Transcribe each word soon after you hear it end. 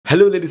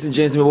Hello ladies and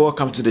gentlemen,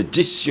 welcome to the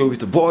Gist Show with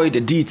the boy, the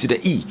D to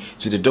the E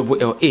to the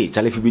double L-A.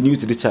 Charlie, if you be new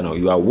to the channel,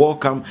 you are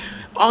welcome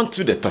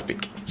onto the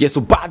topic. Yes, so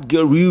bad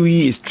girl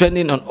Riri is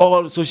trending on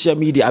all social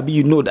media. I mean,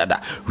 you know that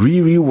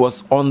Riri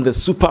was on the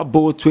Super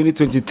Bowl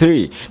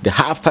 2023, the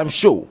halftime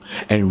show,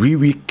 and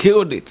Riri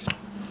killed it.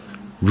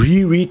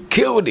 Riri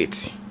killed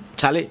it.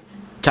 Charlie,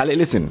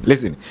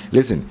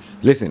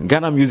 listen.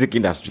 Ghana music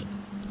industry.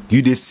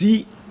 You dey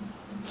see.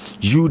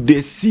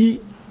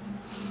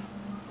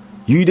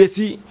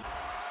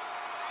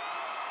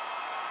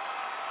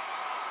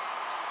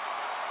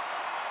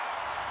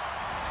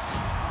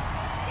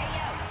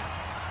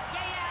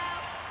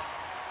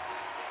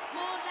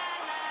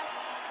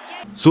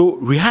 So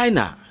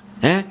Rihanna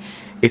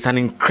is an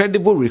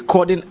incredible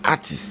recording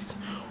artist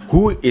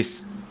who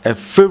is a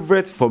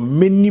favorite for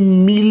many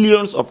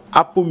millions of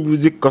Apple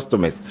Music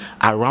customers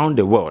around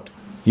the world.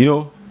 You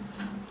know,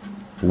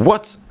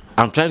 what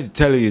I'm trying to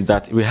tell you is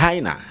that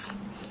Rihanna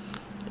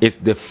is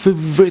the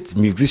favorite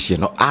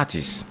musician or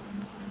artist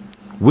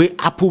where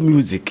Apple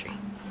Music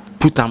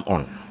put them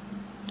on.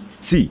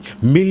 See,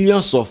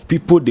 millions of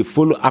people, they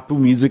follow Apple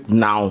Music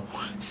now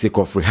sake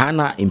of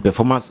Rihanna in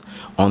performance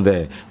on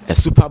the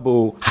Super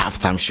Bowl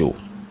halftime show.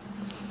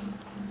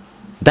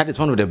 That is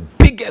one of the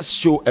biggest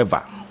show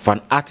ever for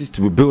an artist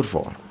to be built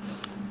for.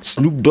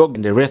 Snoop Dogg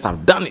and the rest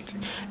have done it,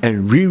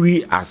 and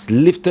Riri has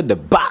lifted the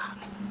bar.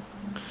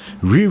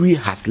 Riri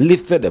has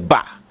lifted the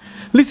bar.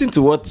 Listen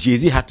to what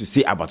Jay-Z had to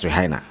say about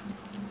Rihanna.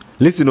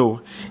 Listen,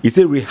 he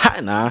said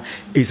Rihanna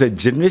is a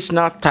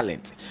generational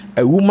talent,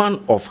 a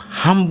woman of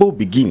humble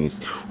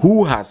beginnings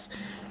who has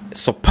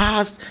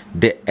surpassed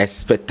the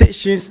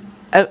expectations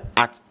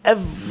at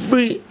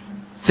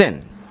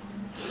everything.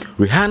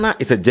 Rihanna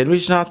is a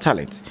generational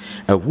talent,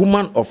 a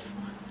woman of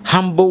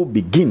humble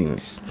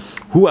beginnings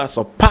who has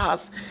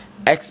surpassed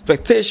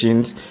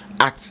expectations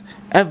at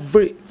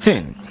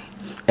everything.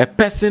 A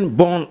person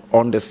born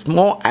on the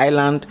small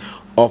island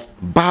of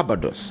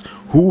Barbados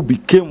who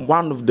became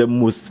one of the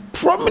most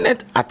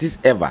prominent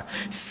artists ever,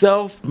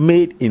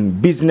 self-made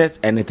in business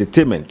and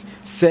entertainment,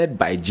 said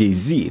by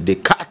Jay-Z, the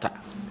Carter.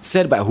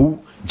 Said by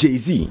who?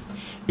 Jay-Z.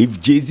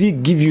 If Jay-Z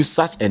give you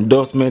such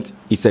endorsement,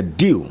 it's a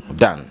deal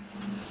done.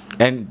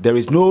 And there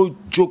is no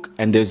joke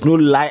and there's no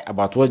lie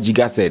about what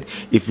Jiga said.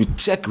 If you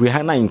check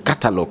Rihanna in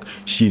catalog,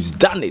 she's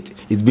done it.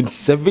 It's been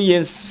 7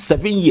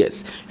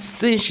 years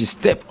since she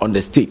stepped on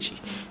the stage.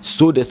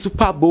 So the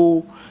Super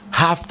Bowl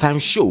halftime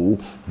show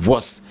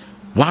was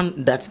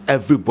one that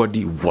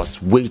everybody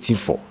was waiting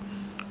for.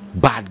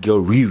 Bad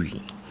girl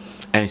Riri,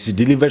 and she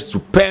delivered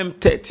superb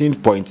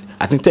 13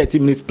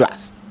 minutes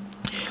plus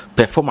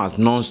performance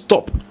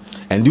non-stop.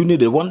 And you know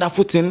the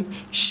wonderful thing,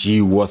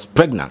 she was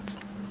pregnant.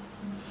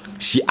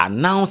 She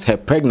announced her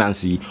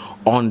pregnancy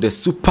on the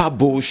Super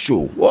Bowl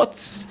show. What?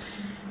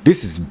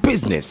 This is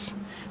business.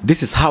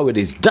 This is how it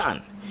is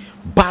done.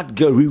 Bad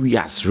girl Riri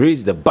has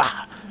raised the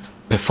bar.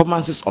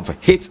 Performances of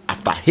hit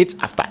after hit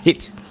after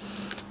hit.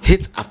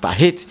 Hit after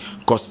hit,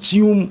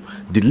 costume,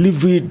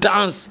 delivery,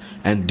 dance.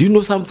 And do you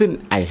know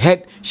something? I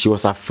heard she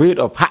was afraid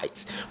of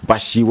heights,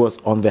 but she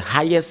was on the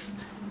highest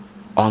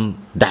on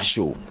that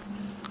show.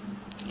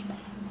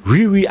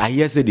 Riri, I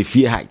hear say the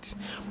fear height,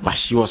 but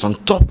she was on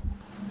top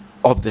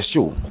of the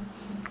show,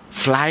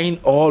 flying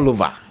all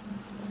over,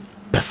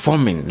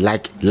 performing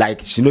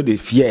like she know they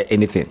fear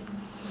anything.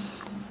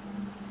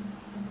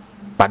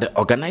 But the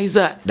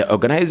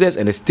organizers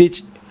and the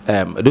stage,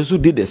 those who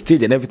did the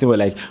stage and everything were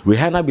like,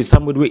 Rihanna be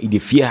somebody where in the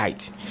fear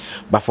height.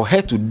 But for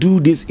her to do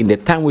this in the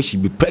time where she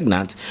be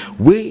pregnant,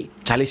 where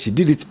Charlie, she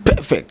did it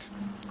perfect.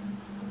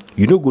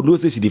 You know, go know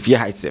say she the fear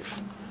height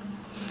self.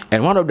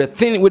 And one of the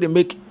things where they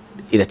make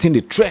it a thing the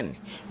trend,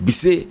 be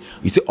say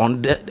you see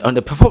during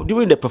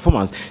the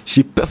performance,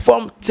 she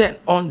performed 10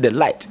 on the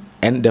light,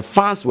 and the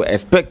fans were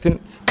expecting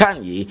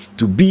Kanye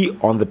to be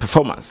on the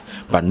performance,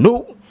 but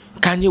no.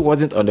 Kanye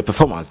wasn't on the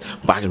performance,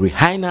 but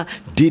Rihanna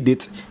did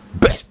it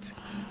best.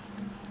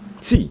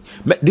 See,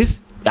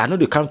 this, I know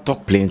they can't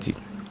talk plenty.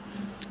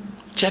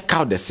 Check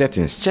out the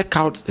settings, check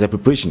out the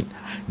preparation.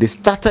 They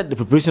started the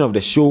preparation of the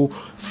show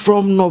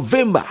from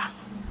November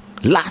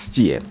last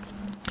year,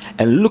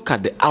 and look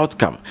at the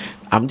outcome.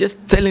 I'm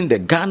just telling the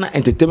Ghana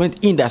entertainment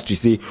industry,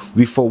 say,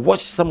 we for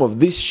watch some of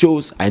these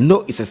shows. I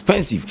know it's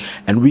expensive,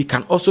 and we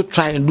can also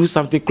try and do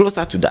something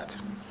closer to that.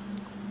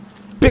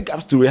 Big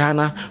ups to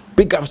Rihanna,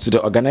 big ups to the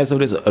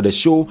organizers of the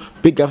show,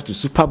 big ups to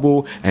Super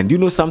Bowl. And you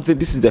know something?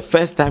 This is the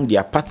first time they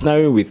are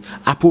partnering with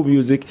Apple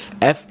Music,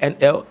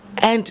 FNL,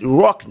 and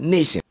Rock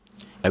Nation.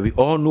 And we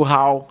all know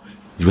how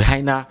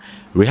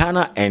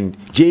Rihanna and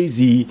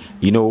Jay-Z,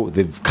 you know,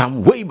 they've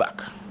come way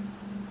back.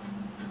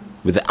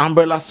 With the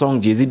Umbrella song,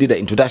 Jay-Z did the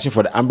introduction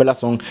for the Umbrella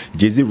song.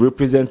 Jay-Z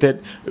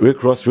represented,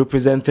 Rick Ross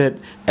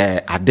represented,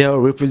 Adele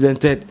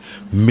represented.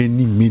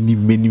 Many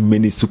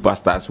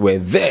superstars were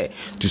there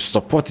to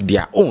support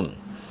their own.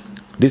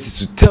 This is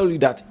to tell you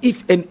that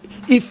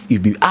if you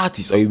be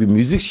artist or you be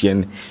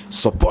musician,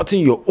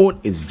 supporting your own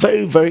is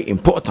very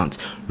important.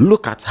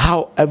 Look at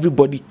how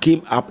everybody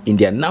came up in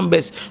their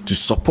numbers to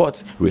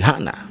support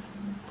Rihanna.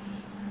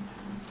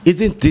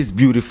 Isn't this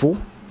beautiful?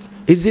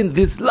 Isn't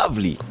this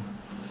lovely?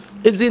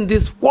 Isn't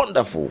this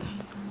wonderful?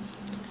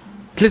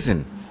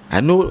 Listen,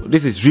 I know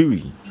this is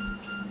Riri.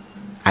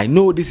 I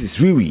know this is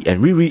Riri,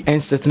 and Riri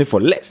earns certainly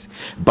for less.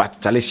 But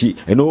Charlie,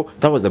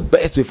 that was the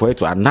best way for her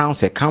to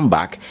announce her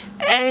comeback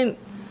and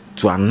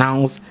to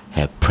announce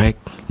her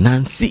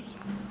pregnancy.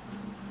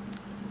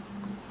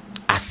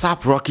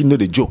 ASAP Rocky know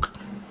the joke.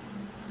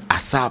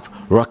 ASAP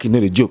Rocky know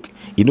the joke.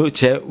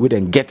 Chair, we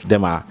then get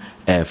them a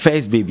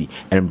first baby,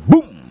 and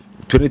boom,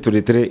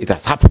 2023, it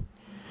has happened.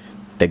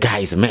 The guy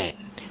is a man.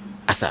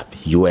 ASAP,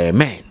 you are a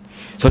man.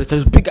 So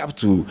let's big up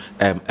to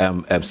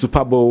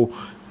Super Bowl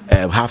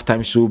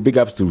halftime show. Big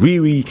ups to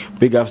Riri.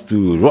 Big ups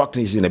to Rock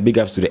Nation, and big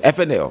ups to the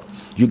FNL.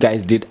 You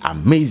guys did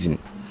amazing.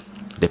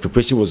 The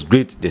preparation was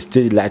great. The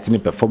stage lighting,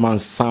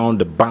 performance, sound,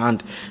 the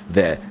band,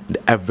 the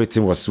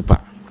everything was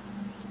super.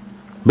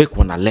 Make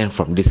one learn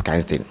from this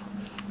kind of thing.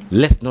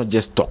 Let's not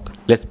just talk.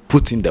 Let's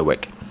put in the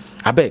work.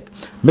 I beg,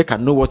 make her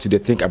know what you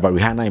think about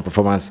Rihanna in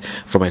performance,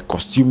 from her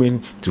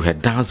costuming to her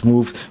dance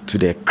moves to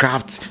the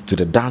craft to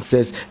the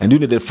dancers. And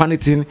the funny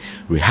thing,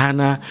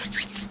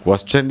 Rihanna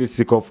was trending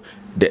sick of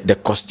the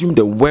costume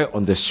they wear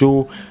on the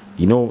show.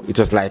 It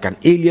was like an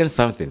alien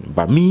something.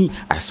 But me,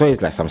 I saw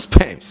it like some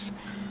sperms.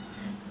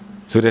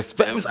 So the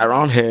sperms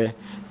around her,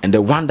 and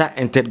the one that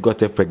entered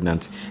got her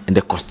pregnant, and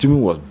the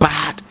costuming was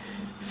bad,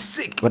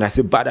 sick. When I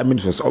say bad, I mean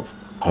it was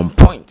on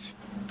point.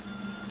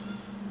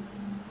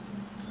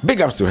 Big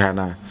ups to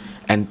Rihanna,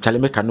 and Charlie,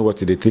 make her know what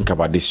they think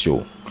about this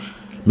show.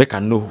 Make her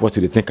know what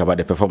they think about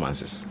the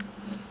performances.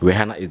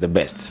 Rihanna is the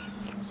best.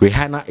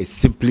 Rihanna is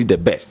simply the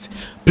best.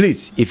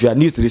 Please, if you are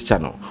new to this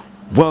channel,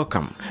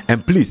 welcome.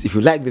 And please, if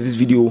you like this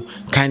video,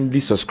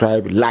 kindly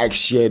subscribe, like,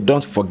 share.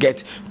 Don't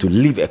forget to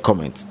leave a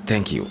comment.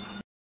 Thank you.